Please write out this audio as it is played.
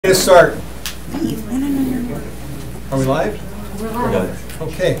To start. Are we live? We're live.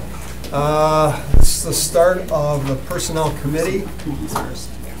 Okay. This is the start of the Personnel Committee.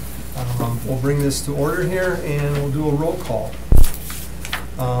 We'll bring this to order here and we'll do a roll call.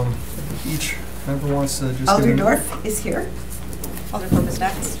 Each member wants to just... Alder Dorf is here. Alder Dorf is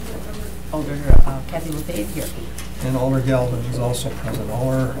next. Alder Kathy LaFave here. And Alder Galvin is also present.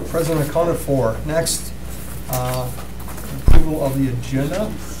 All are present and accounted for. Next, approval of the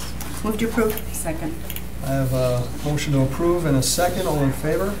agenda. Move to approve. Second. I have a motion to approve and a second. All in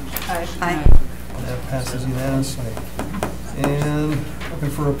favor? Aye. Aye. And that passes unanimously. And looking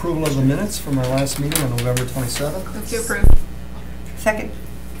for approval of the minutes from our last meeting on November 27th. Move to approve. Second.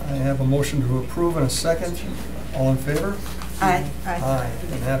 I have a motion to approve and a second. All in favor? Aye. Aye. Aye.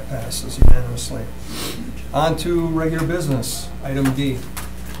 And that passes unanimously. On to regular business, item D.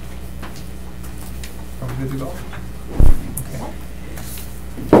 Are we good to go?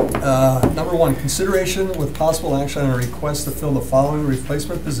 Number one, consideration with possible action on a request to fill the following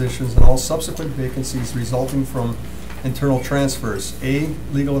replacement positions and all subsequent vacancies resulting from internal transfers. A,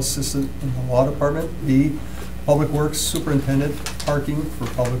 legal assistant in the law department. B, public works superintendent, parking for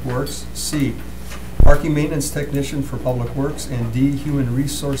public works. C, parking maintenance technician for public works. And D, human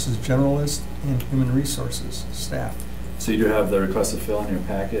resources generalist and human resources staff. So you do have the request to fill in your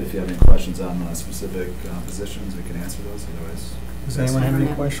packet. If you have any questions on specific positions, we can answer those. Otherwise, does anyone have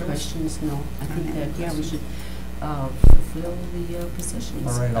any questions? No. I think that, yeah, we should fulfill the positions.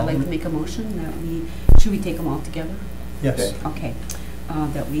 All right, I'd like to make a motion that should we take them all together? Yes. Okay.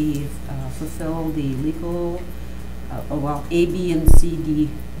 That we fulfill the legal, A, B, and C, D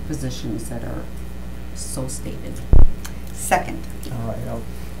positions that are so stated. Second. All right.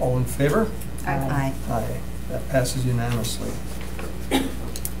 All in favor? Aye. Aye. That passes unanimously.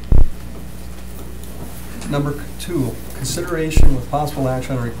 Number two, consideration with possible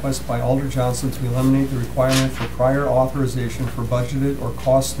action on a request by Alder Johnson to eliminate the requirement for prior authorization for budgeted or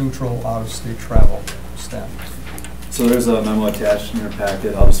cost-neutral out-of-state travel. Staff. so there's a memo attached in your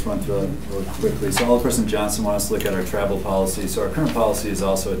packet. I'll just run through it real quickly. So Alderperson Johnson wants to look at our travel policy. So our current policy is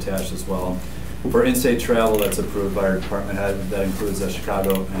also attached as well. For in-state travel that's approved by our department head, that includes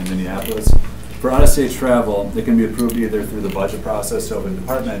Chicago and Minneapolis. For out-of-state travel, it can be approved either through the budget process, so if a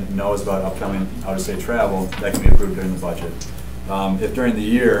department knows about upcoming out-of-state travel, that can be approved during the budget. If during the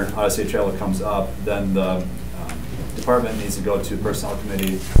year out-of-state travel comes up, then the department needs to go to the Personnel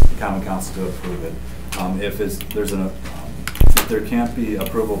Committee, the Common Council to approve it. If there can't be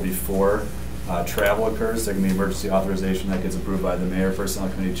approval before travel occurs, there can be emergency authorization that gets approved by the Mayor, Personnel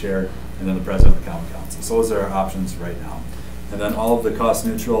Committee Chair, and then the President of the Common Council. So those are our options right now. And then all of the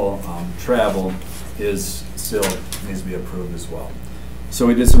cost-neutral travel still needs to be approved as well. So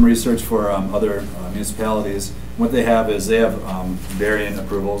we did some research for other municipalities. What they have is they have varying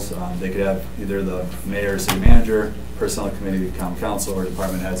approvals. They could have either the mayor, city manager, personnel committee, common council, or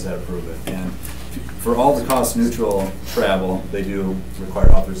department heads that approve it. And for all the cost-neutral travel, they do require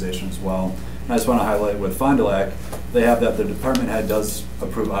authorization as well. And I just want to highlight with Fond du Lac, they have that the department head does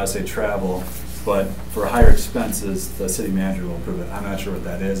approve out-of-state travel, but for higher expenses, the city manager will approve it. I'm not sure what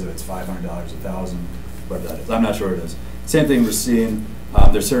that is, if it's $500, $1,000, whatever that is. I'm not sure what it is. Same thing we're seeing.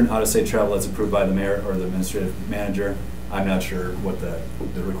 There's certain out-of-state travel that's approved by the mayor or the administrative manager. I'm not sure what the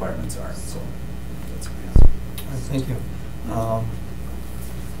requirements are. So that's my answer. All right, thank you.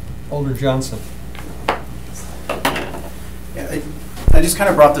 Alder Johnson. Yeah, I just kind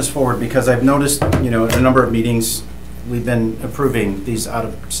of brought this forward because I've noticed, in a number of meetings, we've been approving these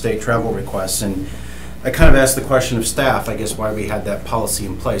out-of-state travel requests, and I kind of asked the question of staff, I guess, why we had that policy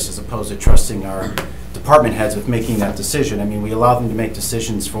in place as opposed to trusting our department heads with making that decision. I mean, we allow them to make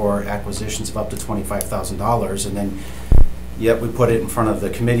decisions for acquisitions of up to $25,000, and then yet we put it in front of the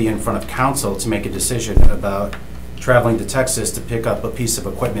committee, in front of council, to make a decision about traveling to Texas to pick up a piece of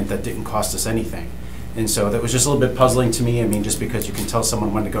equipment that didn't cost us anything. And so that was just a little bit puzzling to me. I mean, just because you can tell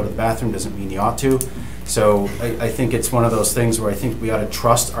someone when to go to the bathroom doesn't mean you ought to. So I think it's one of those things where I think we ought to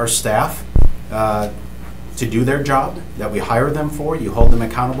trust our staff to do their job, that we hire them for. You hold them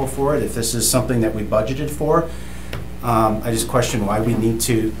accountable for it. If this is something that we budgeted for, I just question why we need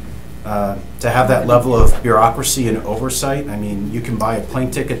to have that level of bureaucracy and oversight. I mean, you can buy a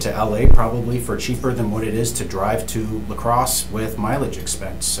plane ticket to LA probably for cheaper than what it is to drive to La Crosse with mileage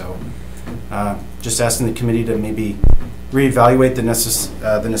expense. So just asking the committee to maybe reevaluate the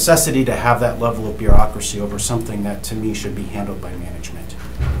necessity to have that level of bureaucracy over something that to me should be handled by management.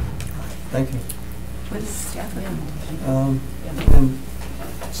 Thank you. What is staff recommendation? And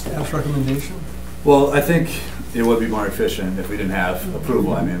staff's recommendation? Well, I think it would be more efficient if we didn't have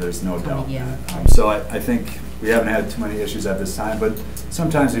approval. I mean, there's no doubt. Yeah. So I think we haven't had too many issues at this time, but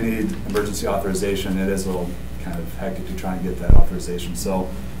sometimes you need emergency authorization. It is a little kind of hectic to try and get that authorization. So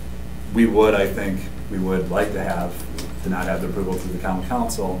we would, I think, we would like to not have the approval through the common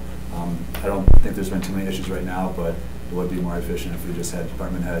council. I don't think there's been too many issues right now, but it would be more efficient if we just had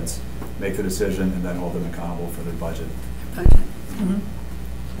department heads make the decision and then hold them accountable for their budget. Budget.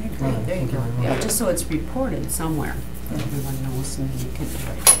 I agree. There you go. Yeah, just so it's reported somewhere, that everyone knows and you can.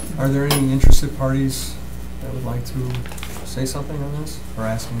 Are there any interested parties that would like to say something on this or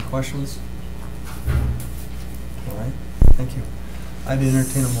ask any questions? All right, thank you. I'd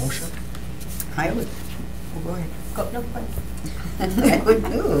entertain a motion. I would, oh, go ahead. Go, no, go I would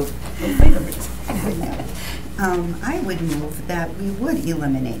move. I would move that we would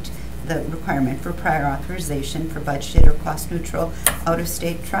eliminate the requirement for prior authorization for budgeted or cost-neutral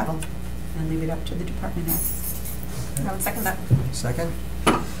out-of-state travel and leave it up to the department heads. Okay. I would second that. Second?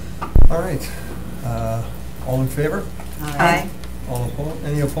 All right. All in favor? Aye. All opposed?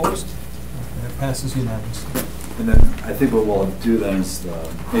 Any opposed? Okay, that passes unanimously. And then I think what we'll do then is the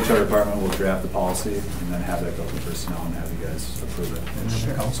HR department will draft the policy and then have that go through personnel and have you guys approve it. And then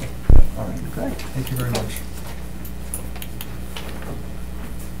the council. All right, Good. thank you very much.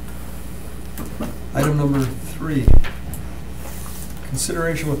 Item number 3,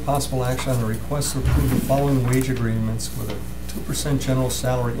 consideration with possible action on the request to approve the following wage agreements with a 2% general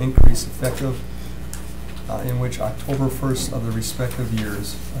salary increase effective in which October 1st of the respective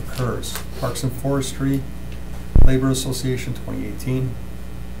years occurs. Parks and Forestry Labor Association 2018,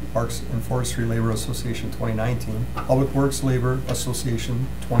 Parks and Forestry Labor Association 2019, Public Works Labor Association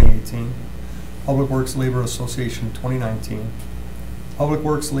 2018, Public Works Labor Association 2019, Public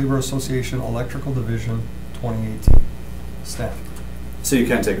Works Labor Association Electrical Division 2018. Staff. So you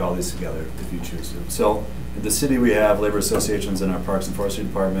can take all these together if you choose to. So in the city, we have labor associations in our Parks and Forestry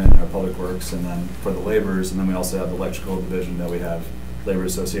Department, our Public Works, and then for the laborers, and then we also have the Electrical Division that we have labor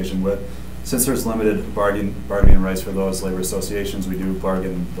association with. Since there's limited bargaining rights for those labor associations, we do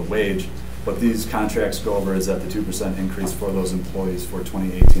bargain the wage. What these contracts go over is that the 2% increase for those employees for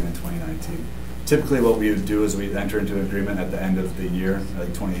 2018 and 2019. Typically what we would do is we enter into an agreement at the end of the year,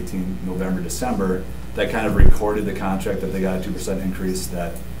 like 2018, November, December, that kind of recorded the contract that they got a 2% increase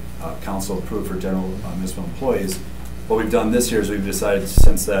that council approved for general municipal employees. What we've done this year is we've decided,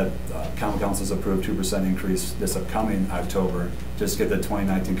 since that common council's approved 2% increase this upcoming October, just get the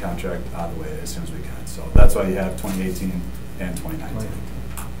 2019 contract out of the way as soon as we can. So that's why you have 2018 and 2019.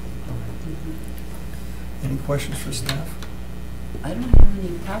 Any questions for staff? I don't have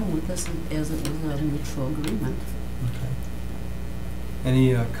any problem with this as it was a mutual agreement. Okay.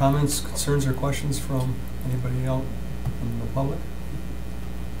 Any comments, concerns, or questions from anybody else in the public?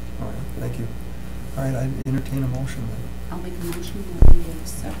 All right, thank you. All right, I entertain a motion then. I'll make a motion that we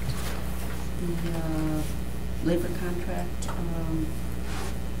accept the labor contract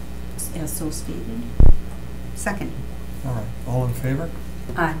as so stated. Second. All right, all in favor?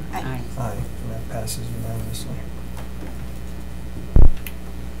 Aye. Aye. Aye, and that passes unanimously.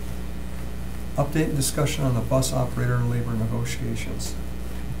 Update and discussion on the bus operator labor negotiations.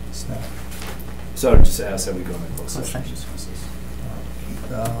 Staff. So I would just ask that we go into closed Closed session. session. Discuss this.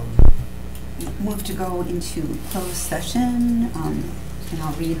 Move to go into closed session, and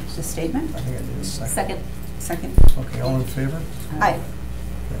I'll read the statement. I think I did a second. Second. Okay, all in favor? Aye.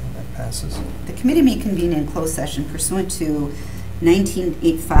 Okay, that passes. The committee may convene in closed session pursuant to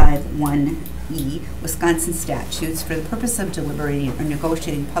 19851E Wisconsin statutes for the purpose of deliberating or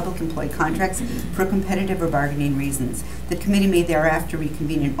negotiating public employee contracts for competitive or bargaining reasons. The committee may thereafter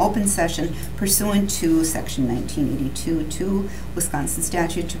reconvene in open session pursuant to section 1982(2) Wisconsin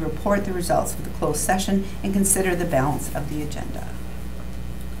statute to report the results of the closed session and consider the balance of the agenda.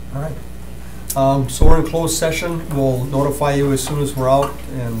 All right. So we're in closed session. We'll notify you as soon as we're out,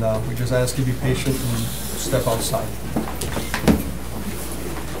 and we just ask you to be patient and step outside.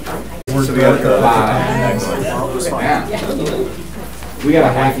 So we got we got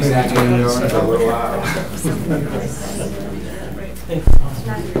a hacky sack in there for a little while.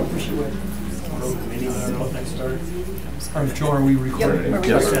 All right, Joe, are we recording?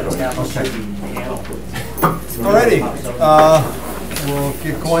 Yes. Okay. All righty. We'll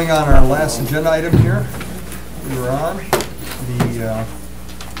get going on our last agenda item here. We're on the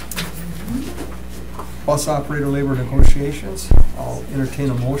bus operator labor negotiations. I'll entertain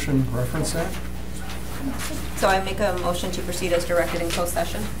a motion reference that. So I make a motion to proceed as directed in closed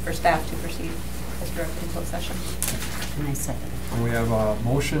session, for staff to proceed as directed in closed session. And I second. And we have a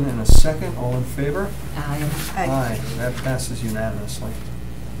motion and a second. All in favor? Aye. Aye. That passes unanimously.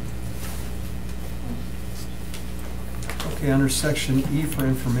 Okay, under section E for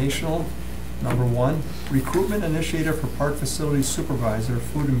informational, number 1, recruitment initiative for park facility supervisor,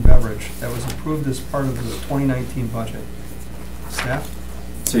 food and beverage, that was approved as part of the 2019 budget. Staff?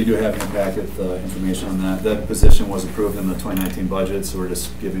 So you do have in your packet the information on that. That position was approved in the 2019 budget, so we're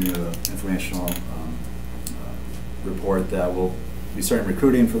just giving you an informational report that we'll be starting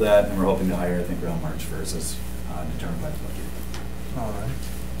recruiting for that, and we're hoping to hire, I think, around March 1st as determined by the budget. All right.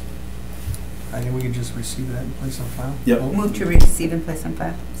 I think we can just receive that and place on file? Yep. Move to receive and place on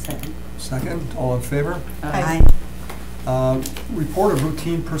file. Second. Second, all in favor? Aye. Report of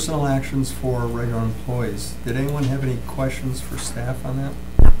routine personnel actions for regular employees. Did anyone have any questions for staff on that?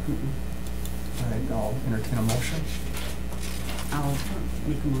 All right, I'll entertain a motion. I'll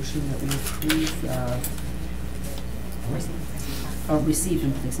make a motion that we approve, or receive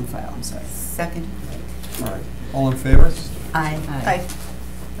and place on file, I'm sorry. Second. All right, all in favor? Aye. Aye.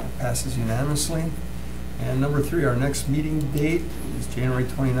 Passes unanimously. And number 3, our next meeting date is January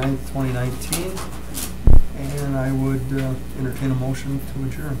 29th, 2019. And I would entertain a motion to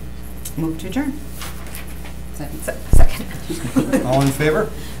adjourn. Move to adjourn. Second. Second. All in favor?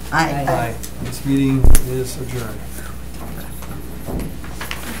 Aye. Aye. This meeting is adjourned.